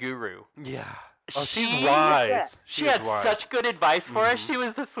like my guru. Yeah. Oh, she's wise. She had such good advice for us. She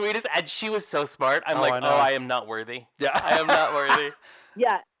was the sweetest, and she was so smart. I'm I am not worthy. Yeah. I am not worthy.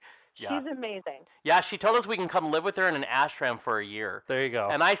 Yeah. She's amazing. Yeah, she told us we can come live with her in an ashram for a year. There you go.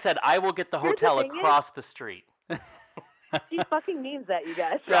 And I said, I will get the hotel across the street. She fucking means that, you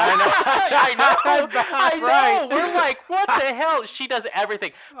guys. Yeah, I know. Right. We're like, what the hell? She does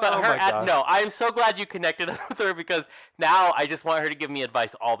everything. But I'm so glad you connected us with her, because now I just want her to give me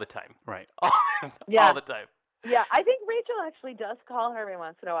advice all the time. Right. All the time. Yeah, I think Rachel actually does call her every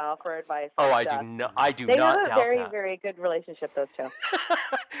once in a while for advice. Oh, I do not doubt that. They have a very, very good relationship, those two.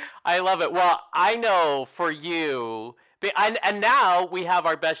 I love it. Well, I know for you, and now we have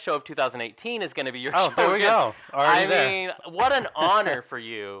our best show of 2018 is going to be your show. Oh, there we go. I mean, what an honor for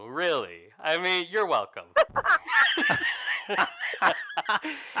you, really. I mean, you're welcome. Oh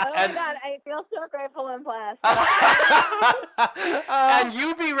my God, I feel so grateful and blessed. And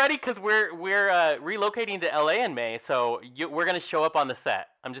you be ready, because we're relocating to LA in May, so we're going to show up on the set.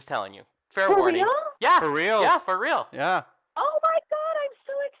 I'm just telling you. Fair warning. Real? Yeah. For real? Yeah, for real. Yeah. Oh my God, I'm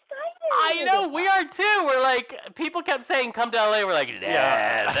so excited. I know, we are too. We're like, people kept saying, come to LA. We're like,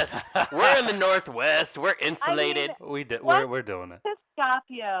 we're in the Northwest. We're insulated. We're doing it. What's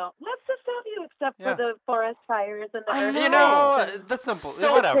to stop you except for the forest fires and the the simple,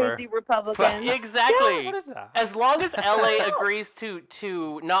 so whatever. Crazy Republicans. Exactly. Yeah, what is that? As long as LA agrees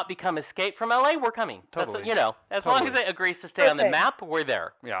to not become Escape from LA, we're coming. Totally. As long as it agrees to stay on the map, we're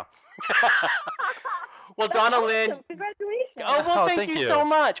there. Yeah. Well, Donna Lynne. Congratulations. Oh, well, thank you so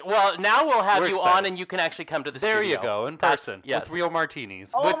much. Well, now we'll have you on and you can actually come to the studio. There you go, in person. Yes. With real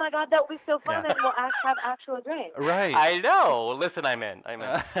martinis. Oh, my God, that would be so fun. And we'll have actual drinks. Right. I know. Listen, I'm in.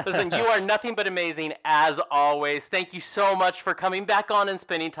 Listen, you are nothing but amazing, as always. Thank you so much for coming back on and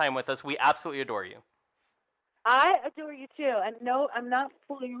spending time with us. We absolutely adore you. I adore you too, and no, I'm not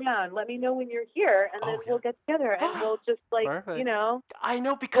fooling around. Let me know when you're here, and then we'll get together and we'll just Perfect. I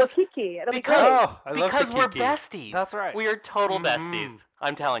know because we'll kiki. It'll because be great. because we're besties. That's right. We are total besties.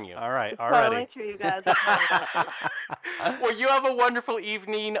 I'm telling you. All right, It's already. totally true, you guys. Well, you have a wonderful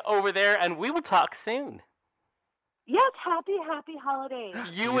evening over there, and we will talk soon. Yes, happy holidays.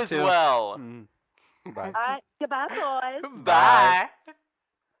 You as too. well. Bye. Goodbye, boys. Bye.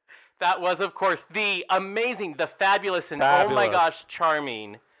 That was, of course, the amazing, the fabulous, and oh my gosh,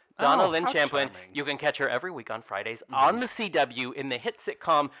 charming Donna Lynne Champlin. Charming. You can catch her every week on Fridays on the CW in the hit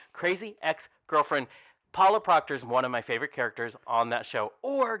sitcom Crazy Ex-Girlfriend. Paula Proctor's one of my favorite characters on that show.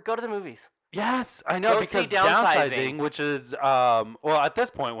 Or go to the movies. Yes, I know, Go because see Downsizing. which is, well, at this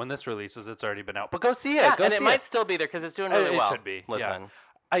point, when this releases, it's already been out. But go see it. Yeah, go and see it might still be there because it's doing really It well. should be. Listen.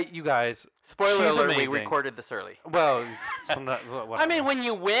 You guys. Spoiler she's alert, amazing. we recorded this early. Well, I mean, when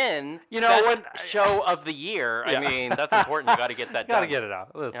you win, when show of the year, I mean, that's important. You got to get that done. Got to get it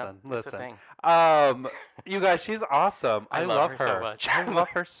out. Listen. It's a thing. You guys, she's awesome. I love her so much. I love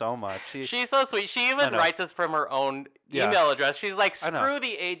her so much. She's so sweet. She even writes us from her own email address. She's like, screw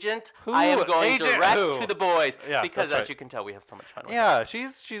the agent. I am going direct to the boys. Yeah, because as you can tell, we have so much fun with her. Yeah,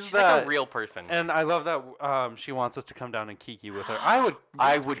 she's like a real person. And I love that she wants us to come down and kiki with her. I would.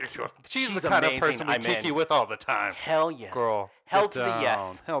 She's the kind amazing. of person we kiki with all the time. Hell yes. Girl. Hell to the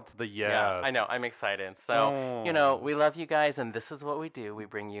yes. Hell to the yes. Yeah, I know. I'm excited. So, we love you guys, and this is what we do. We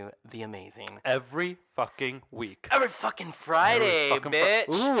bring you the amazing. Every fucking week. Every fucking Friday, bitch.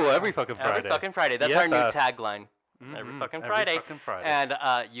 Ooh, every fucking Friday. Every fucking Friday. That's our new tagline. Every fucking Friday. Every fucking Friday.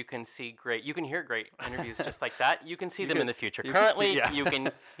 And you can hear great interviews just like that. You can see them in the future. Currently, you can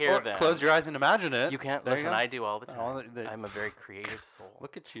hear them. Close your eyes and imagine it. You can't listen. I do all the time. I'm a very creative soul.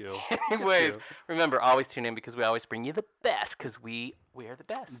 Look at you. Anyways, remember, always tune in because we always bring you the best because we are the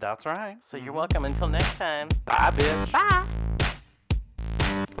best. That's right. So you're welcome. Until next time. Bye, bitch. Bye.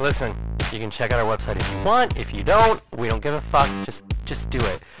 Listen, you can check out our website if you want. If you don't, we don't give a fuck. Just do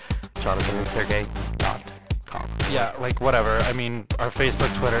it. Jonathan and Sergey.com. Yeah, like whatever. I mean, our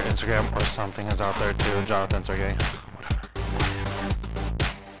Facebook, Twitter, Instagram, or something is out there too. Jonathan Sergey.